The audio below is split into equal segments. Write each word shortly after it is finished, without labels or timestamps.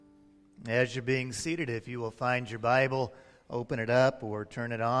As you're being seated, if you will find your Bible, open it up or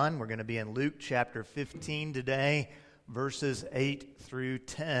turn it on. We're going to be in Luke chapter 15 today, verses 8 through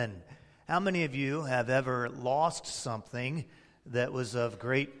 10. How many of you have ever lost something that was of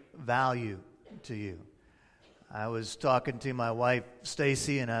great value to you? I was talking to my wife,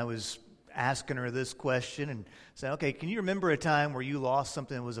 Stacy, and I was asking her this question and saying, okay, can you remember a time where you lost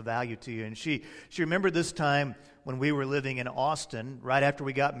something that was of value to you? And she remembered this time when we were living in Austin, right after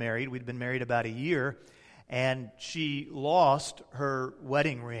we got married. We'd been married about a year, and she lost her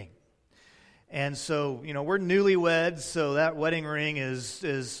wedding ring. And so, we're newlyweds, so that wedding ring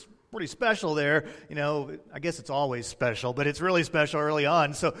is pretty special there. I guess it's always special, but it's really special early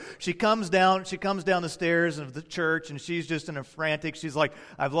on. So she comes down the stairs of the church, and she's just in a frantic. She's like,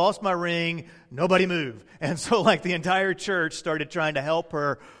 I've lost my ring, nobody move. And so the entire church started trying to help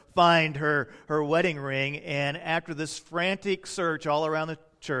her find her wedding ring. And after this frantic search all around the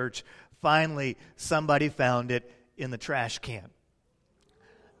church, finally somebody found it in the trash can.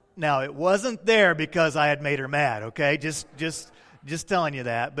 Now, it wasn't there because I had made her mad, okay? Just telling you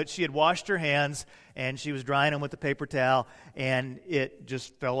that. But she had washed her hands, and she was drying them with a paper towel, and it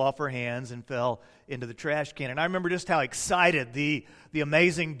just fell off her hands and fell into the trash can. And I remember just how excited, the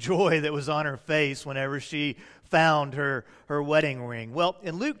amazing joy that was on her face whenever she found her wedding ring. Well,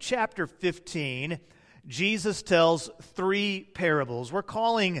 in Luke chapter 15, Jesus tells three parables. We're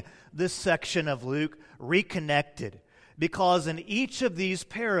calling this section of Luke Reconnected, because in each of these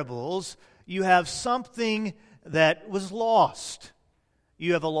parables, you have something that was lost.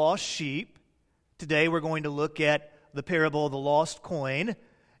 You have a lost sheep. Today we're going to look at the parable of the lost coin.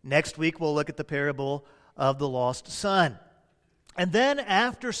 Next week we'll look at the parable of the lost son. And then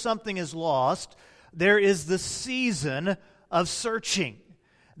after something is lost, there is the season of searching.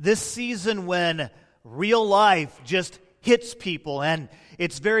 This season when real life just hits people and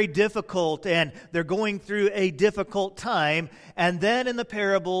it's very difficult and they're going through a difficult time. And then in the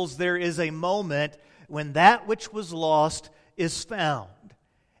parables there is a moment when that which was lost is found.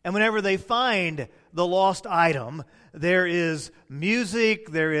 And whenever they find the lost item, there is music,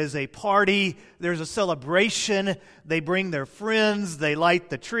 there is a party, there's a celebration. They bring their friends, they light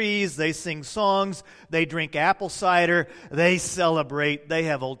the trees, they sing songs, they drink apple cider, they celebrate, they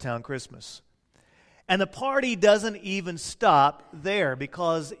have Old Town Christmas. And the party doesn't even stop there,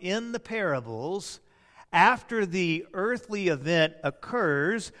 because in the parables, after the earthly event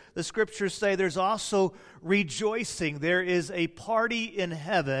occurs, the scriptures say there's also rejoicing. There is a party in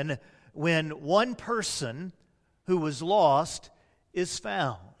heaven when one person who was lost is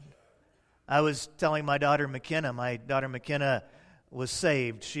found. I was telling my daughter McKenna was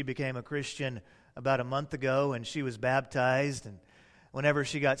saved. She became a Christian about a month ago, and she was baptized. And whenever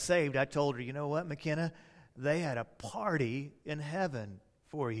she got saved, I told her, you know what, McKenna? They had a party in heaven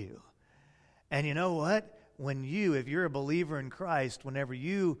for you. And you know what? If you're a believer in Christ, whenever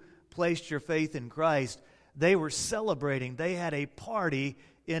you placed your faith in Christ, they were celebrating. They had a party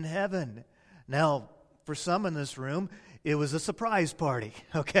in heaven. Now, for some in this room, it was a surprise party,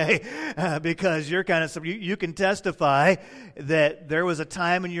 okay? Because you're you can testify that there was a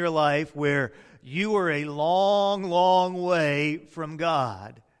time in your life where you were a long, long way from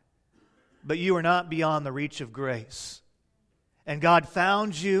God, but you were not beyond the reach of grace. And God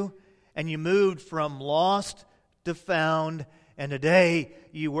found you, and you moved from lost to found, and today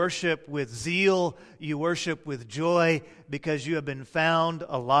you worship with zeal, you worship with joy, because you have been found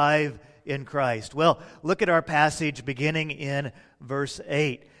alive in Christ. Well, look at our passage beginning in verse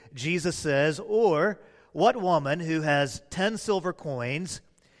 8. Jesus says, "Or what woman who has 10 silver coins,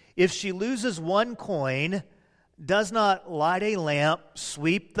 if she loses one coin, does not light a lamp,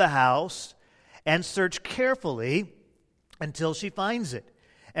 sweep the house, and search carefully until she finds it?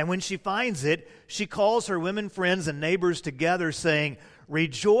 And when she finds it, she calls her women friends and neighbors together, saying,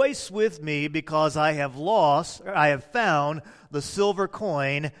 'Rejoice with me, because I have found the silver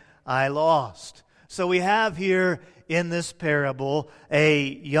coin I lost.'" So we have here in this parable a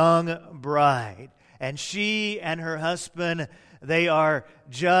young bride, and she and her husband, they are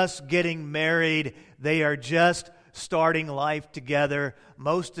just getting married. They are just starting life together.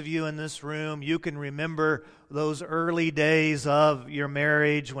 Most of you in this room, you can remember those early days of your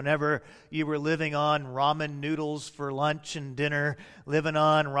marriage, whenever you were living on ramen noodles for lunch and dinner, living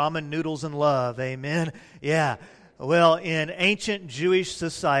on ramen noodles and love. Amen? Yeah. Well, in ancient Jewish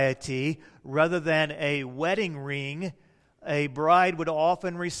society, rather than a wedding ring, a bride would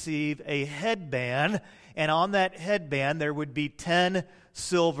often receive a headband, and on that headband there would be 10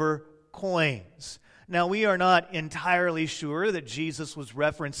 silver coins. Now, we are not entirely sure that Jesus was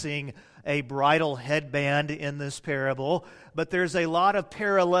referencing a bridal headband in this parable, but there's a lot of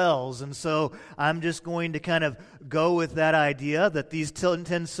parallels, and so I'm just going to kind of go with that idea that these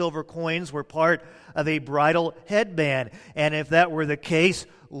 10 silver coins were part of a bridal headband. And if that were the case,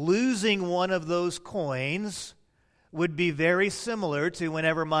 losing one of those coins would be very similar to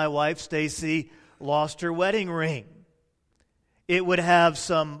whenever my wife Stacy lost her wedding ring. It would have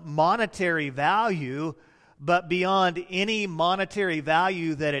some monetary value, but beyond any monetary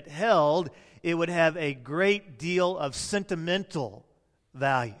value that it held, it would have a great deal of sentimental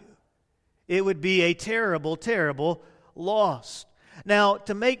value. It would be a terrible, terrible loss. Now,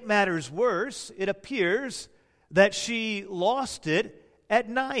 to make matters worse, it appears that she lost it at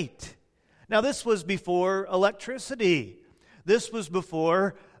night. Now, this was before electricity. This was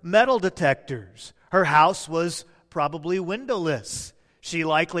before metal detectors. Her house was probably windowless. She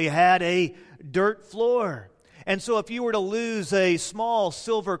likely had a dirt floor. And so if you were to lose a small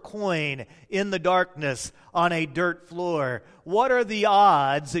silver coin in the darkness on a dirt floor, what are the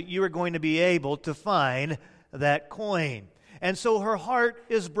odds that you are going to be able to find that coin? And so her heart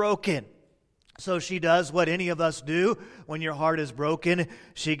is broken. So she does what any of us do when your heart is broken.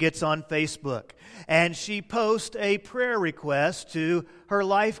 She gets on Facebook and she posts a prayer request to her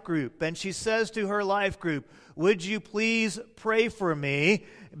life group. And she says to her life group, "Would you please pray for me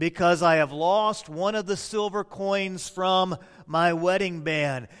because I have lost one of the silver coins from my wedding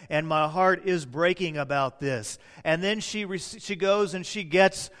band and my heart is breaking about this." And then she goes and she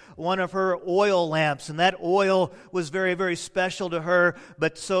gets one of her oil lamps, and that oil was very, very special to her,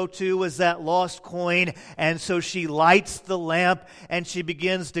 but so too was that lost coin. And so she lights the lamp and she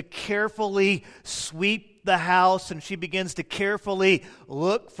begins to carefully sweep the house, and she begins to carefully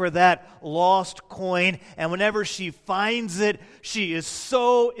look for that lost coin. And whenever she finds it, she is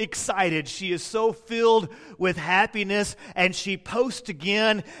so excited. She is so filled with happiness, and she posts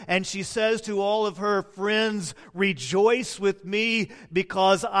again, and she says to all of her friends, "Rejoice with me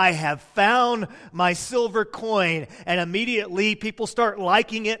because I have found my silver coin." And immediately people start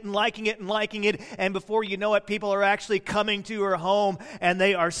liking it and liking it and liking it, and before you know it, people are actually coming to her home, and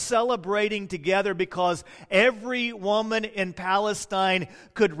they are celebrating together because every woman in Palestine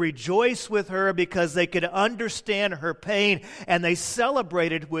could rejoice with her because they could understand her pain, and they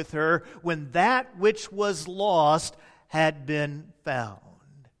celebrated with her when that which was lost had been found.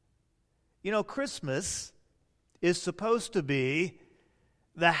 You know, Christmas is supposed to be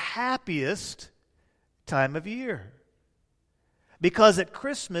the happiest time of year, because at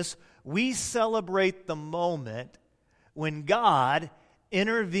Christmas we celebrate the moment when God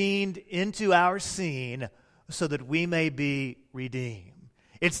intervened into our scene so that we may be redeemed.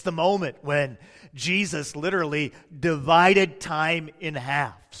 It's the moment when Jesus literally divided time in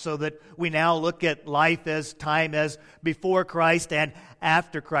half so that we now look at life as time as before Christ and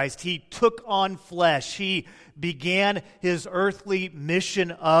after Christ. He took on flesh. He began his earthly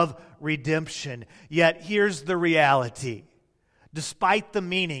mission of redemption. Yet here's the reality. Despite the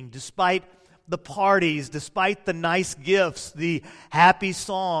meaning, despite the parties, despite the nice gifts, the happy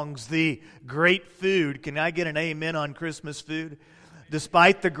songs, the great food. Can I get an amen on Christmas food?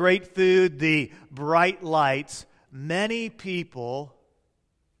 Despite the great food, the bright lights, many people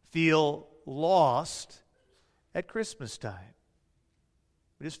feel lost at Christmas time.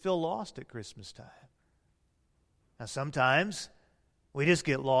 We just feel lost at Christmas time. Now, sometimes we just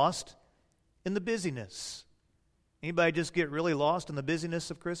get lost in the busyness. Anybody just get really lost in the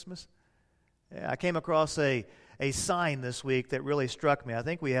busyness of Christmas? I came across a sign this week that really struck me. I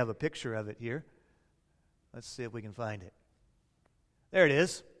think we have a picture of it here. Let's see if we can find it. There it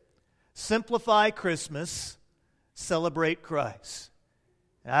is. Simplify Christmas, celebrate Christ.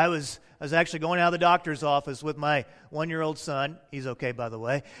 And I was actually going out of the doctor's office with my 1-year-old son. He's okay, by the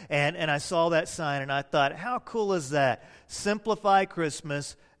way. And I saw that sign and I thought, how cool is that? Simplify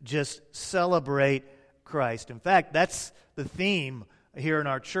Christmas, just celebrate Christ. In fact, that's the theme here in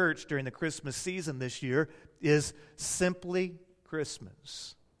our church during the Christmas season this year, is Simply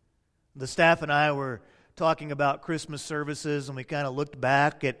Christmas. The staff and I were talking about Christmas services, and we kind of looked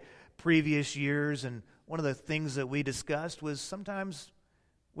back at previous years, and one of the things that we discussed was sometimes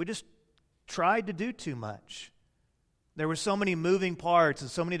we just tried to do too much. There were so many moving parts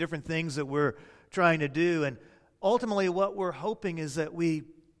and so many different things that we're trying to do, and ultimately what we're hoping is that we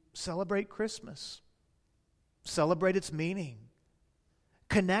celebrate Christmas, celebrate its meaning,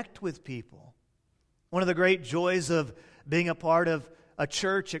 connect with people. One of the great joys of being a part of a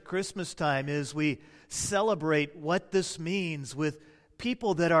church at Christmas time is we celebrate what this means with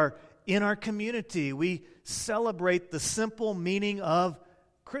people that are in our community. We celebrate the simple meaning of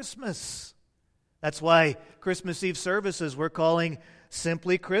Christmas. That's why Christmas Eve services we're calling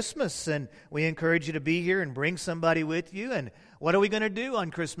Simply Christmas, and we encourage you to be here and bring somebody with you. And what are we going to do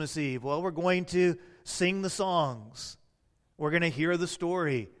on Christmas Eve? Well, we're going to sing the songs. We're going to hear the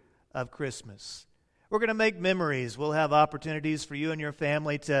story of Christmas. We're going to make memories. We'll have opportunities for you and your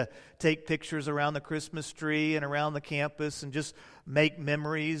family to take pictures around the Christmas tree and around the campus and just make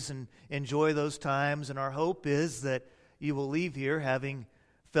memories and enjoy those times. And our hope is that you will leave here having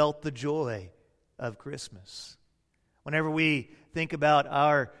felt the joy of Christmas. Whenever we think about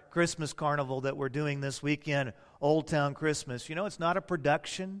our Christmas carnival that we're doing this weekend, Old Town Christmas, it's not a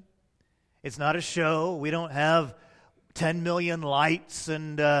production. It's not a show. We don't have 10 million lights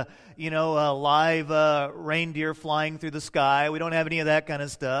and, a live reindeer flying through the sky. We don't have any of that kind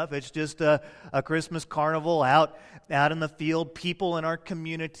of stuff. It's just a Christmas carnival out in the field, people in our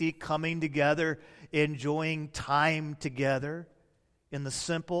community coming together, enjoying time together in the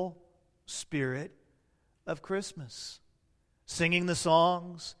simple spirit of Christmas. Singing the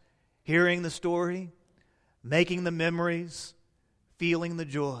songs, hearing the story, making the memories, feeling the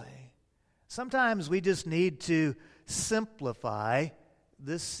joy. Sometimes we just need to simplify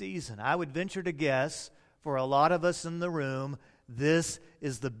this season. I would venture to guess, for a lot of us in the room, this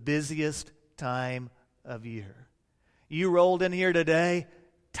is the busiest time of year. You rolled in here today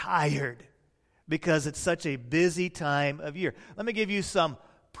tired because it's such a busy time of year. Let me give you some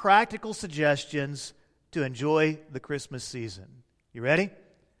practical suggestions to enjoy the Christmas season. You ready?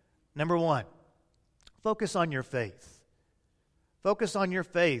 Number one, focus on your faith. Focus on your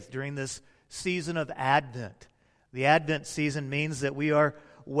faith during this season of Advent. The Advent season means that we are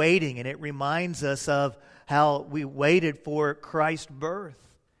waiting, and it reminds us of how we waited for Christ's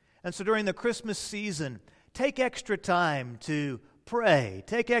birth. And so during the Christmas season, take extra time to pray.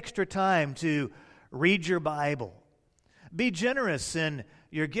 Take extra time to read your Bible. Be generous in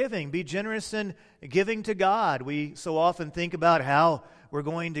your giving. Be generous in giving to God. We so often think about how we're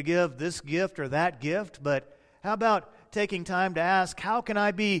going to give this gift or that gift, but how about taking time to ask, how can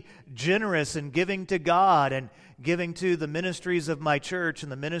I be generous in giving to God and giving to the ministries of my church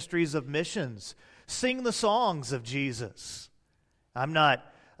and the ministries of missions? Sing the songs of Jesus. I'm not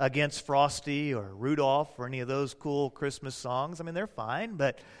against Frosty or Rudolph or any of those cool Christmas songs. I mean, they're fine,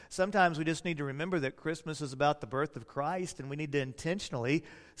 but sometimes we just need to remember that Christmas is about the birth of Christ, and we need to intentionally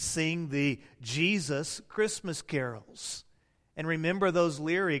sing the Jesus Christmas carols and remember those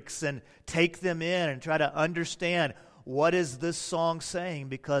lyrics and take them in and try to understand, what is this song saying?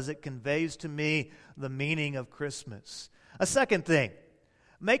 Because it conveys to me the meaning of Christmas. A second thing,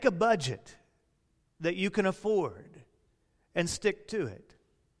 make a budget that you can afford and stick to it.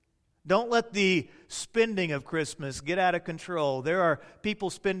 Don't let the spending of Christmas get out of control. There are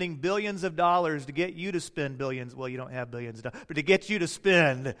people spending billions of dollars to get you to spend billions. Well, you don't have billions of dollars, but to get you to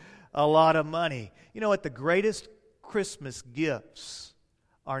spend a lot of money. You know what? The greatest Christmas gifts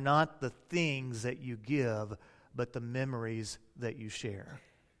are not the things that you give, but the memories that you share.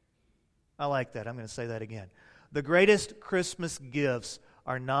 I like that. I'm going to say that again. The greatest Christmas gifts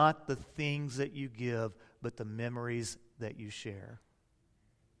are not the things that you give, but the memories that you share.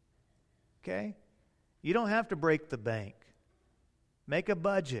 Okay? You don't have to break the bank. Make a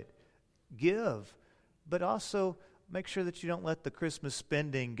budget. Give. But also make sure that you don't let the Christmas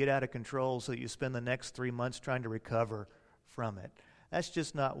spending get out of control so that you spend the next 3 months trying to recover from it. That's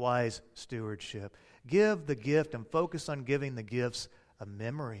just not wise stewardship. Give the gift and focus on giving the gifts of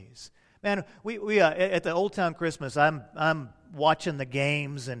memories. Man, we at the Old Town Christmas, I'm watching the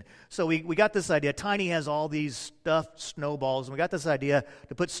games, and so we got this idea. Tiny has all these stuffed snowballs, and we got this idea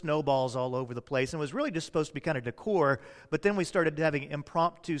to put snowballs all over the place. And it was really just supposed to be kind of decor, but then we started having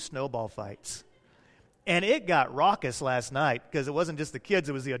impromptu snowball fights. And it got raucous last night because it wasn't just the kids,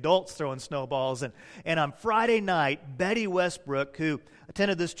 it was the adults throwing snowballs. And on Friday night, Betty Westbrook, who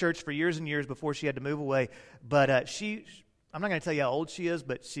attended this church for years and years before she had to move away, but I'm not going to tell you how old she is,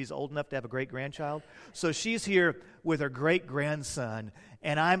 but she's old enough to have a great-grandchild. So she's here with her great-grandson,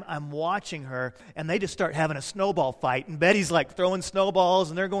 and I'm watching her, and they just start having a snowball fight. And Betty's like throwing snowballs,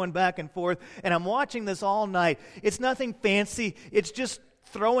 and they're going back and forth. And I'm watching this all night. It's nothing fancy. It's just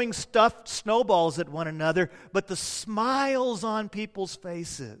throwing stuffed snowballs at one another, but the smiles on people's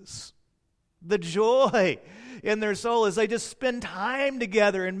faces, the joy in their soul as they just spend time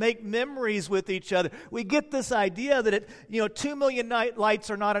together and make memories with each other. We get this idea that 2 million night lights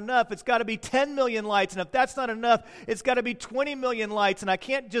are not enough. It's got to be 10 million lights, and if that's not enough, it's got to be 20 million lights, and I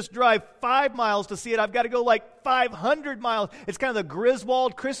can't just drive 5 miles to see it. I've got to go like 500 miles. It's kind of the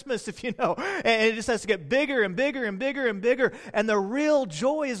Griswold Christmas, if you know, and it just has to get bigger and bigger and bigger and bigger, and the real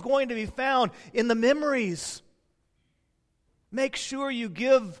joy is going to be found in the memories. Make sure you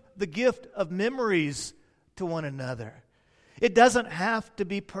give the gift of memories to one another. It doesn't have to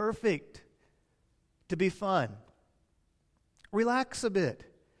be perfect to be fun. Relax a bit.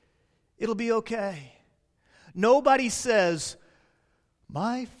 It'll be okay. Nobody says,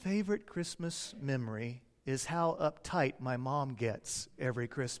 my favorite Christmas memory is how uptight my mom gets every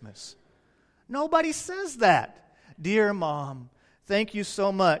Christmas. Nobody says that. Dear Mom, thank you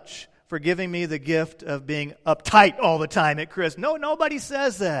so much for giving me the gift of being uptight all the time at Christmas. No, nobody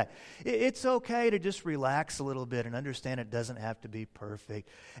says that. It's okay to just relax a little bit and understand it doesn't have to be perfect.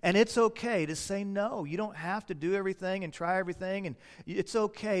 And it's okay to say no. You don't have to do everything and try everything, and it's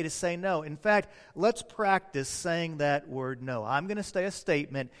okay to say no. In fact, let's practice saying that word no. I'm going to say a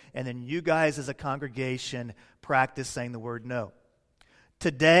statement, and then you guys as a congregation practice saying the word no.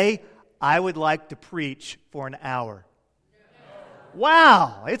 Today, I would like to preach for an hour.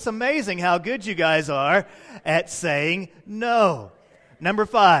 Wow, it's amazing how good you guys are at saying no. Number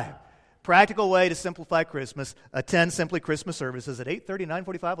 5, practical way to simplify Christmas. Attend Simply Christmas services at 8:30,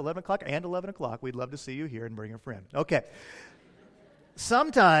 9:45, 11 o'clock, and 11 o'clock. We'd love to see you here and bring a friend. Okay.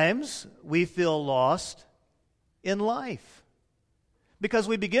 Sometimes we feel lost in life because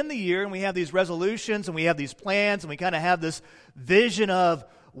we begin the year and we have these resolutions and we have these plans and we kind of have this vision of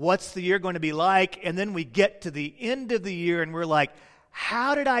what's the year going to be like? And then we get to the end of the year and we're like,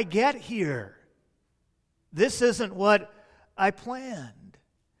 how did I get here? This isn't what I planned.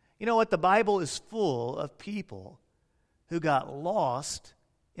 You know what? The Bible is full of people who got lost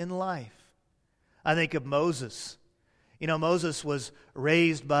in life. I think of Moses. You know, Moses was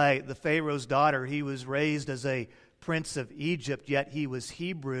raised by the Pharaoh's daughter. He was raised as a prince of Egypt, yet he was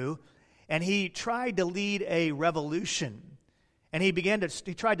Hebrew. And he tried to lead a revolution. And he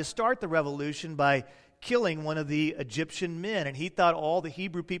tried to start the revolution by killing one of the Egyptian men. And he thought all the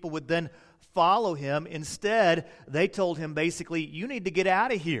Hebrew people would then follow him. Instead, they told him basically, you need to get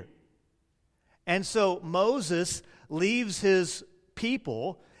out of here. And so Moses leaves his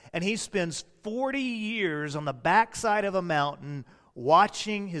people and he spends 40 years on the backside of a mountain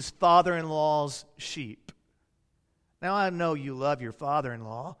watching his father-in-law's sheep. Now, I know you love your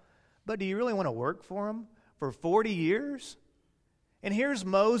father-in-law, but do you really want to work for him for 40 years? And here's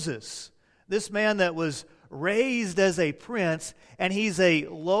Moses, this man that was raised as a prince, and he's a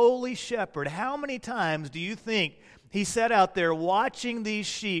lowly shepherd. How many times do you think he sat out there watching these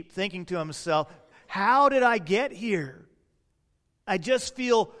sheep, thinking to himself, how did I get here? I just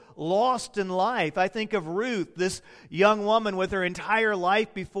feel lost in life. I think of Ruth, this young woman with her entire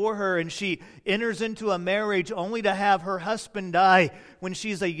life before her, and she enters into a marriage only to have her husband die when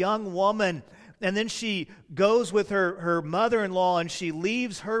she's a young woman. And then she goes with her mother-in-law and she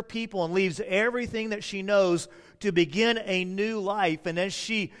leaves her people and leaves everything that she knows to begin a new life. And as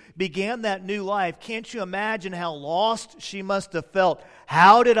she began that new life, can't you imagine how lost she must have felt?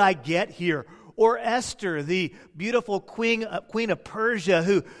 How did I get here? Or Esther, the beautiful queen of Persia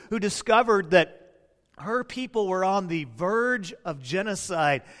who discovered that her people were on the verge of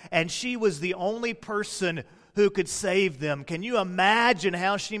genocide and she was the only person who could save them. Can you imagine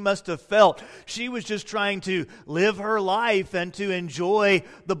how she must have felt? She was just trying to live her life and to enjoy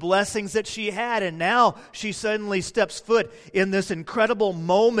the blessings that she had, and now she suddenly steps foot in this incredible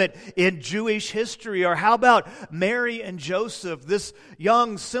moment in Jewish history. Or how about Mary and Joseph, this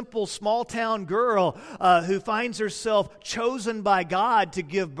young, simple, small-town girl who finds herself chosen by God to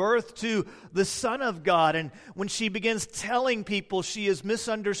give birth to the Son of God, and when she begins telling people she is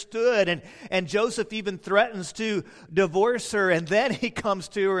misunderstood, and Joseph even threatens to divorce her, and then he comes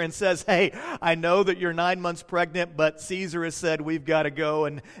to her and says, hey, I know that you're 9 months pregnant, but Caesar has said we've got to go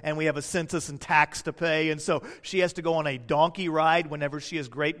and we have a census and tax to pay, and so she has to go on a donkey ride whenever she is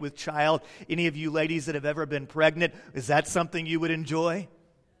great with child. Any of you ladies that have ever been pregnant, is that something you would enjoy?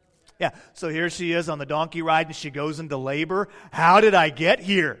 Yeah, so here she is on the donkey ride and she goes into labor. How did I get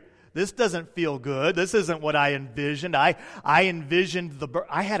here? This doesn't feel good. This isn't what I envisioned. I envisioned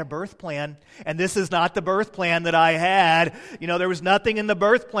I had a birth plan, and this is not the birth plan that I had. You know, there was nothing in the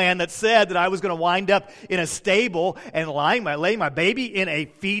birth plan that said that I was going to wind up in a stable and laying my baby in a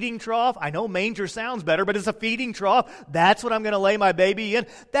feeding trough. I know manger sounds better, but it's a feeding trough. That's what I'm going to lay my baby in.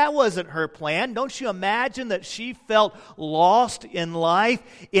 That wasn't her plan. Don't you imagine that she felt lost in life?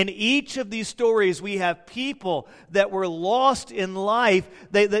 In each of these stories, we have people that were lost in life.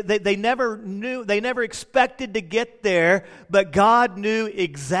 They never knew, they never expected to get there, but God knew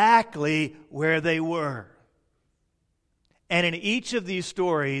exactly where they were. And in each of these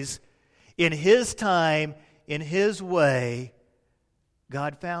stories, in His time, in His way,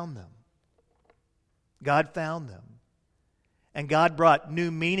 God found them. God found them. And God brought new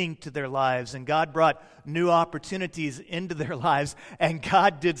meaning to their lives, and God brought new opportunities into their lives, and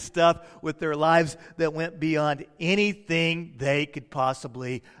God did stuff with their lives that went beyond anything they could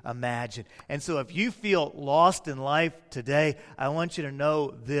possibly imagine. And so if you feel lost in life today, I want you to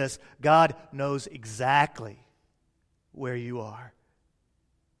know this: God knows exactly where you are.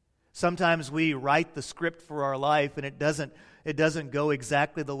 Sometimes we write the script for our life, and it doesn't go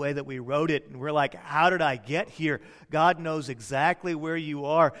exactly the way that we wrote it. And we're like, how did I get here? God knows exactly where you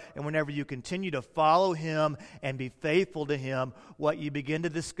are. And whenever you continue to follow Him and be faithful to Him, what you begin to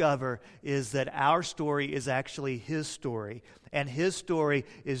discover is that our story is actually His story. And His story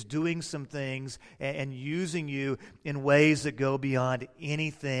is doing some things and using you in ways that go beyond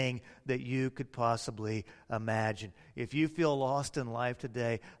anything that you could possibly imagine. If you feel lost in life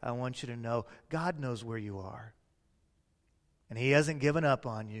today, I want you to know God knows where you are. And He hasn't given up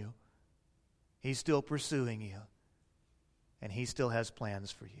on you. He's still pursuing you. And He still has plans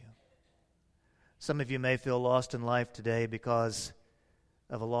for you. Some of you may feel lost in life today because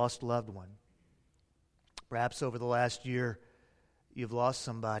of a lost loved one. Perhaps over the last year, you've lost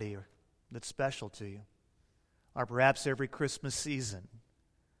somebody that's special to you. Or perhaps every Christmas season,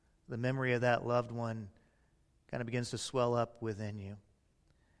 the memory of that loved one kind of begins to swell up within you.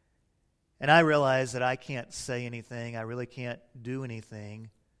 And I realize that I can't say anything, I really can't do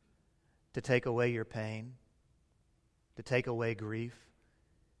anything to take away your pain, to take away grief.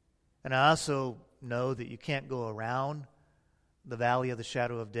 And I also know that you can't go around the valley of the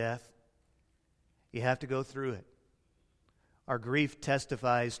shadow of death. You have to go through it. Our grief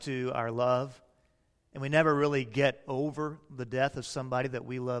testifies to our love, and we never really get over the death of somebody that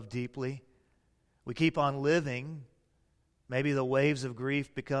we love deeply. We keep on living. Maybe the waves of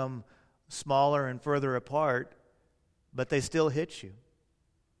grief become smaller and further apart, but they still hit you,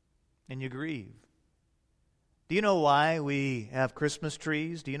 and you grieve. Do you know why we have Christmas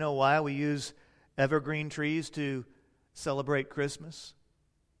trees? Do you know why we use evergreen trees to celebrate Christmas?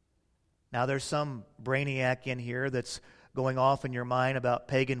 Now, there's some brainiac in here that's going off in your mind about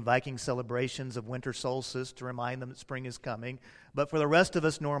pagan Viking celebrations of winter solstice to remind them that spring is coming. But for the rest of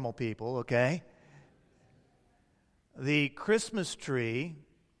us normal people, okay, the Christmas tree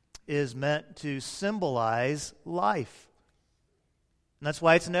is meant to symbolize life. And that's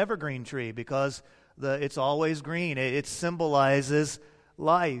why it's an evergreen tree, because it's always green. It symbolizes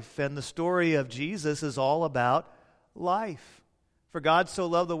life. And the story of Jesus is all about life. For God so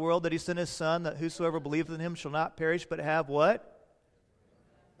loved the world that He sent His Son, that whosoever believeth in Him shall not perish, but have what?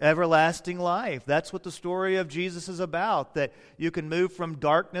 Everlasting life. That's what the story of Jesus is about, that you can move from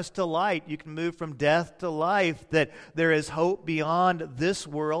darkness to light. You can move from death to life, that there is hope beyond this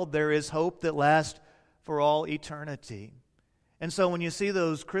world. There is hope that lasts for all eternity. And so when you see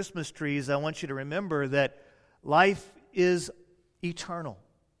those Christmas trees, I want you to remember that life is eternal.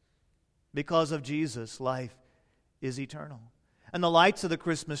 Because of Jesus, life is eternal. And the lights of the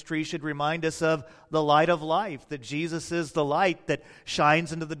Christmas tree should remind us of the light of life, that Jesus is the light that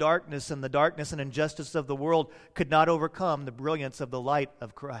shines into the darkness, and the darkness and injustice of the world could not overcome the brilliance of the light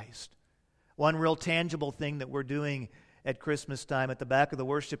of Christ. One real tangible thing that we're doing at Christmas time, at the back of the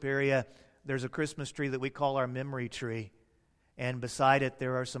worship area, there's a Christmas tree that we call our memory tree. And beside it,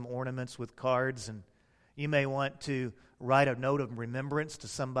 there are some ornaments with cards, and you may want to write a note of remembrance to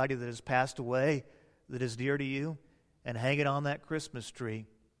somebody that has passed away that is dear to you, and hang it on that Christmas tree.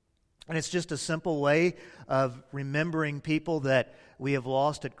 And it's just a simple way of remembering people that we have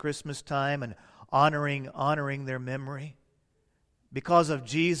lost at Christmas time and honoring their memory. Because of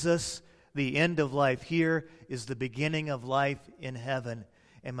Jesus, the end of life here is the beginning of life in heaven.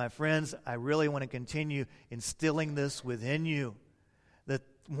 And my friends, I really want to continue instilling this within you, that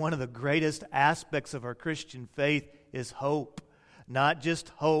one of the greatest aspects of our Christian faith is hope. Not just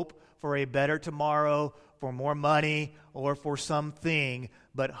hope for a better tomorrow, for more money, or for something,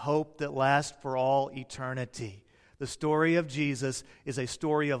 but hope that lasts for all eternity. The story of Jesus is a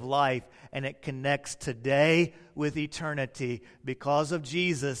story of life, and it connects today with eternity. Because of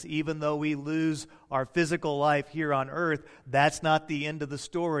Jesus, even though we lose our physical life here on earth, that's not the end of the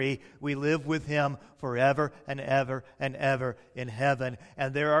story. We live with Him forever and ever and ever in heaven.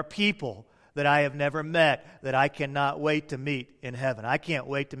 And there are people that I have never met that I cannot wait to meet in heaven. I can't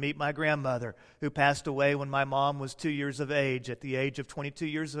wait to meet my grandmother, who passed away when my mom was 2 years of age. At the age of 22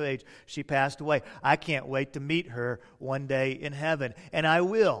 years of age, she passed away. I can't wait to meet her one day in heaven. And I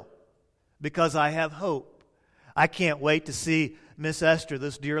will, because I have hope. I can't wait to see Miss Esther,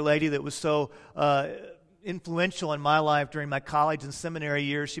 this dear lady that was so influential in my life during my college and seminary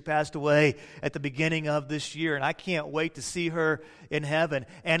years. She passed away at the beginning of this year, and I can't wait to see her in heaven.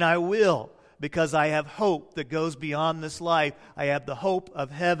 And I will, because I have hope that goes beyond this life. I have the hope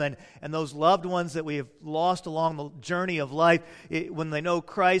of heaven. And those loved ones that we have lost along the journey of life, when they know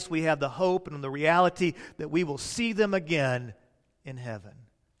Christ, we have the hope and the reality that we will see them again in heaven.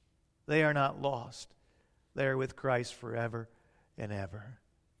 They are not lost. They are with Christ forever and ever.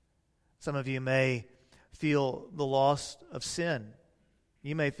 Some of you may feel the loss of sin.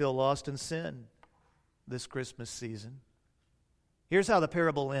 You may feel lost in sin this Christmas season. Here's how the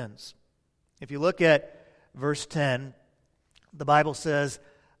parable ends. If you look at verse 10, the Bible says,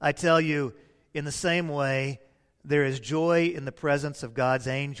 I tell you, in the same way, there is joy in the presence of God's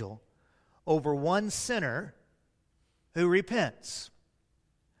angel over one sinner who repents.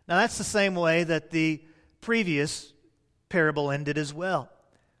 Now that's the same way that the previous parable ended as well.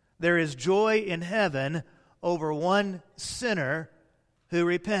 There is joy in heaven over one sinner who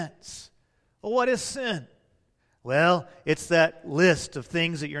repents. Well, what is sin? Well, it's that list of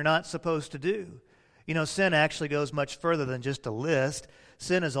things that you're not supposed to do. You know, sin actually goes much further than just a list.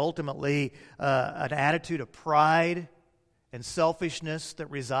 Sin is ultimately an attitude of pride and selfishness that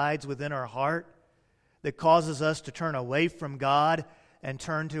resides within our heart, that causes us to turn away from God and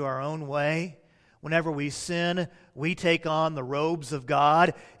turn to our own way. Whenever we sin, we take on the robes of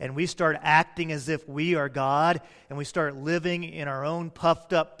God and we start acting as if we are God, and we start living in our own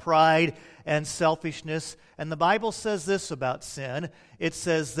puffed up pride and selfishness. And the Bible says this about sin. It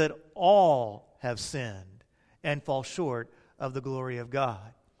says that all have sinned and fall short of the glory of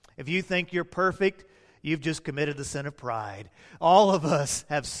God. If you think you're perfect, you've just committed the sin of pride. All of us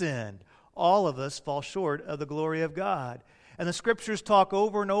have sinned. All of us fall short of the glory of God. And the Scriptures talk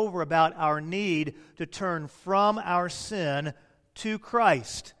over and over about our need to turn from our sin to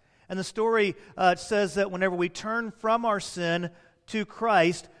Christ. And the story says that whenever we turn from our sin to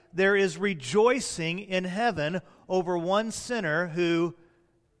Christ, there is rejoicing in heaven over one sinner who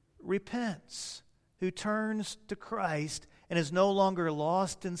repents, who turns to Christ and is no longer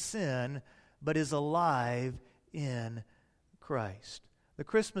lost in sin, but is alive in Christ. The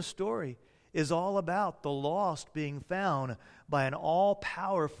Christmas story is all about the lost being found by an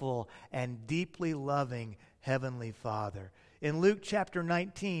all-powerful and deeply loving Heavenly Father. In Luke chapter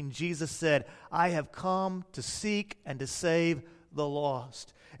 19, Jesus said, I have come to seek and to save the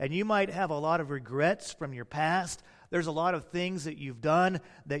lost. And you might have a lot of regrets from your past. There's a lot of things that you've done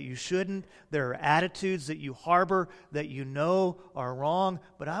that you shouldn't. There are attitudes that you harbor that you know are wrong.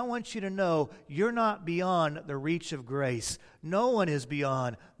 But I want you to know you're not beyond the reach of grace. No one is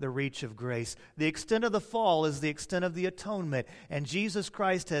beyond the reach of grace. The extent of the fall is the extent of the atonement. And Jesus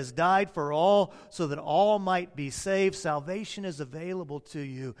Christ has died for all so that all might be saved. Salvation is available to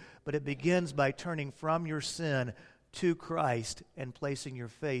you, but it begins by turning from your sin to Christ and placing your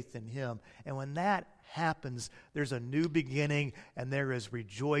faith in Him. And when that happens, there's a new beginning and there is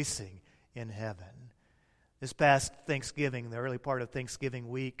rejoicing in heaven. This past Thanksgiving, the early part of Thanksgiving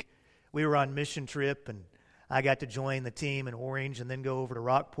week, we were on mission trip, and I got to join the team in Orange and then go over to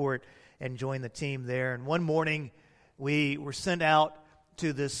Rockport and join the team there. And one morning we were sent out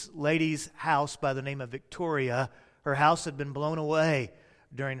to this lady's house by the name of Victoria. Her house had been blown away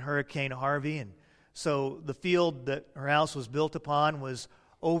during Hurricane Harvey, and so the field that her house was built upon was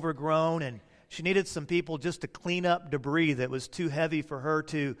overgrown, and she needed some people just to clean up debris that was too heavy for her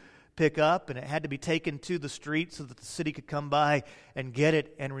to pick up, and it had to be taken to the street so that the city could come by and get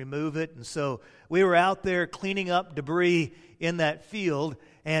it and remove it. And so we were out there cleaning up debris in that field,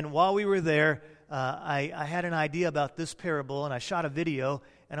 and while we were there, I had an idea about this parable, and I shot a video,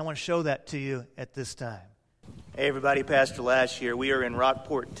 and I want to show that to you at this time. Hey everybody, Pastor Lash here. We are in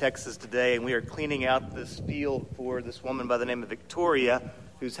Rockport, Texas today, and we are cleaning out this field for this woman by the name of Victoria,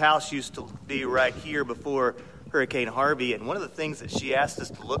 whose house used to be right here before Hurricane Harvey. And one of the things that she asked us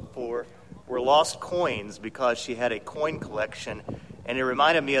to look for were lost coins, because she had a coin collection. And it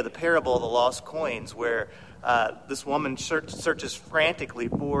reminded me of the parable of the lost coins, where this woman searches frantically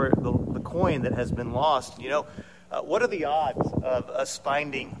for the coin that has been lost. You know, what are the odds of us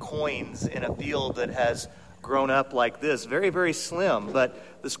finding coins in a field that has grown up like this? Very, very slim.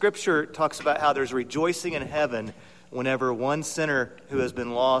 But the Scripture talks about how there's rejoicing in heaven whenever one sinner who has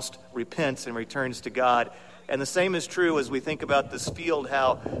been lost repents and returns to God. And the same is true as we think about this field,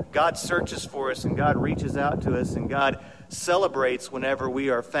 how God searches for us and God reaches out to us and God celebrates whenever we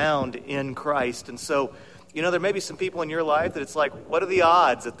are found in Christ. And so, you know, there may be some people in your life that it's like, what are the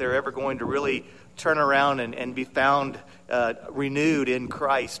odds that they're ever going to really turn around and be found renewed in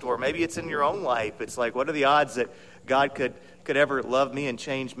Christ? Or maybe it's in your own life. It's like, what are the odds that God could ever love me and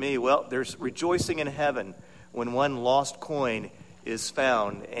change me? Well, there's rejoicing in heaven when one lost coin is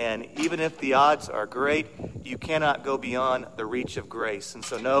found. And even if the odds are great, you cannot go beyond the reach of grace. And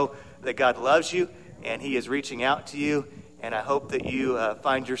so know that God loves you, and He is reaching out to you. And I hope that you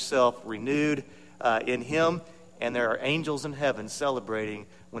find yourself renewed in Him. And there are angels in heaven celebrating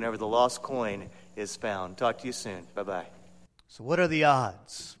whenever the lost coin is found. Talk to you soon. Bye-bye. So what are the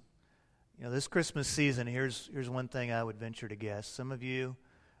odds? You know, this Christmas season, here's one thing I would venture to guess. Some of you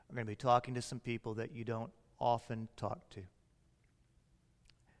are going to be talking to some people that you don't often talk to.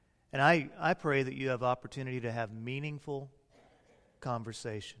 And I pray that you have opportunity to have meaningful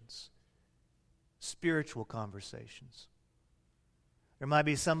conversations, spiritual conversations. There might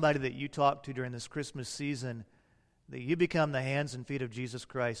be somebody that you talk to during this Christmas season that you become the hands and feet of Jesus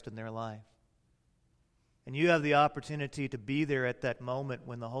Christ in their life. And you have the opportunity to be there at that moment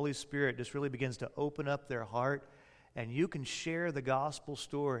when the Holy Spirit just really begins to open up their heart, and you can share the gospel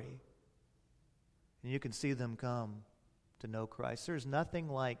story, and you can see them come to know Christ. There's nothing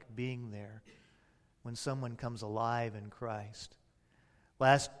like being there when someone comes alive in Christ.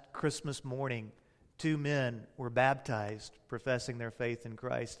 Last Christmas morning, 2 men were baptized, professing their faith in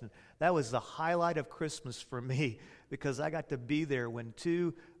Christ. And that was the highlight of Christmas for me, because I got to be there when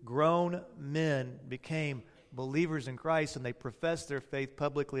 2 grown men became believers in Christ and they professed their faith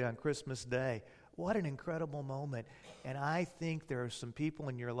publicly on Christmas Day. What an incredible moment. And I think there are some people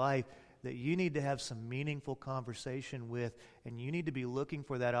in your life that you need to have some meaningful conversation with, and you need to be looking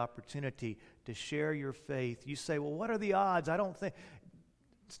for that opportunity to share your faith. You say, well, what are the odds? I don't think...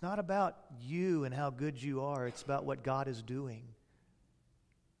 It's not about you and how good you are. It's about what God is doing.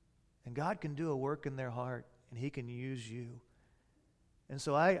 And God can do a work in their heart, and He can use you. And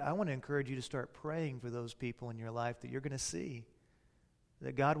so I want to encourage you to start praying for those people in your life that you're going to see.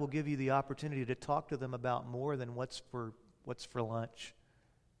 That God will give you the opportunity to talk to them about more than what's for lunch.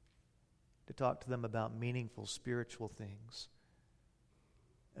 To talk to them about meaningful spiritual things.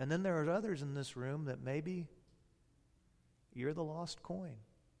 And then there are others in this room that maybe you're the lost coin.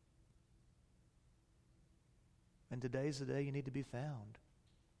 And today's the day you need to be found.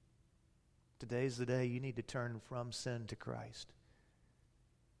 Today's the day you need to turn from sin to Christ.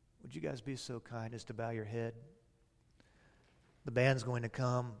 Would you guys be so kind as to bow your head? The band's going to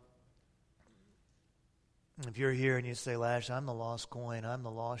come. If you're here and you say, Lash, I'm the lost coin, I'm the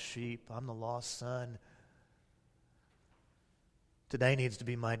lost sheep, I'm the lost son, today needs to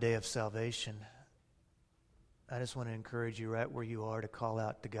be my day of salvation. I just want to encourage you right where you are to call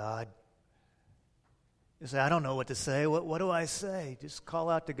out to God. You say, I don't know what to say. What do I say? Just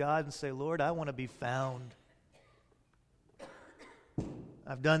call out to God and say, Lord, I want to be found.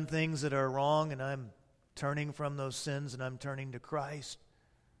 I've done things that are wrong, and I'm turning from those sins, and I'm turning to Christ.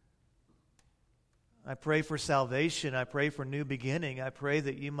 I pray for salvation. I pray for new beginning. I pray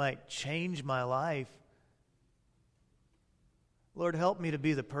that you might change my life. Lord, help me to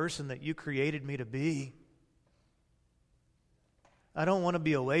be the person that you created me to be. I don't want to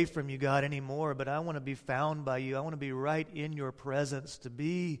be away from you, God, anymore, but I want to be found by you. I want to be right in your presence, to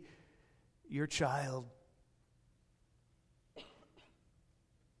be your child.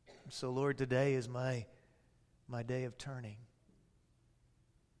 So, Lord, today is my day of turning.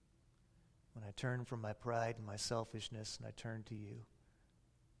 When I turn from my pride and my selfishness and I turn to you.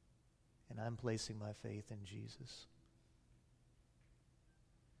 And I'm placing my faith in Jesus.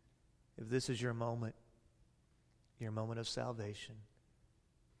 If this is your moment of salvation,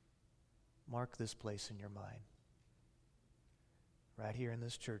 mark this place in your mind. Right here in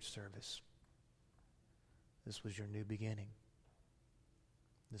this church service. This was your new beginning.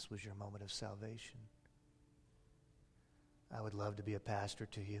 This was your moment of salvation. I would love to be a pastor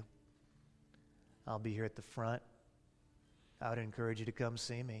to you. I'll be here at the front. I would encourage you to come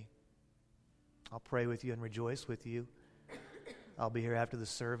see me. I'll pray with you and rejoice with you. I'll be here after the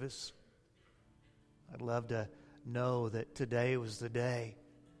service. I'd love to know that today was the day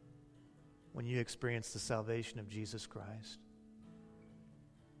when you experienced the salvation of Jesus Christ.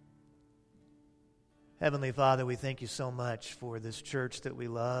 Heavenly Father, we thank you so much for this church that we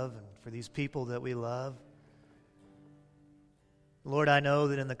love and for these people that we love. Lord, I know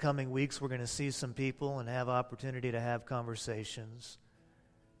that in the coming weeks we're going to see some people and have opportunity to have conversations.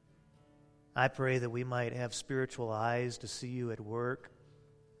 I pray that we might have spiritual eyes to see you at work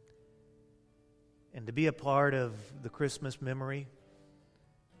and to be a part of the Christmas memory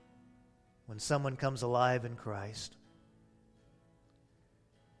when someone comes alive in Christ.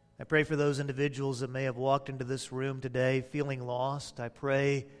 I pray for those individuals that may have walked into this room today feeling lost. I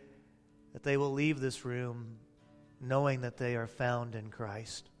pray that they will leave this room knowing that they are found in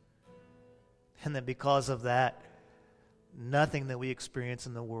Christ. And that because of that, nothing that we experience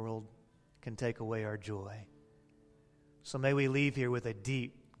in the world can take away our joy. So may we leave here with a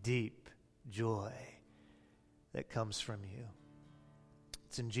deep, deep joy that comes from you.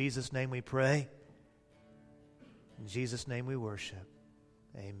 It's in Jesus' name we pray. In Jesus' name we worship.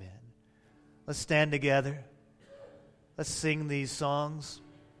 Amen. Let's stand together. Let's sing these songs.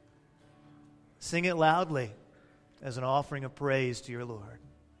 Sing it loudly as an offering of praise to your Lord.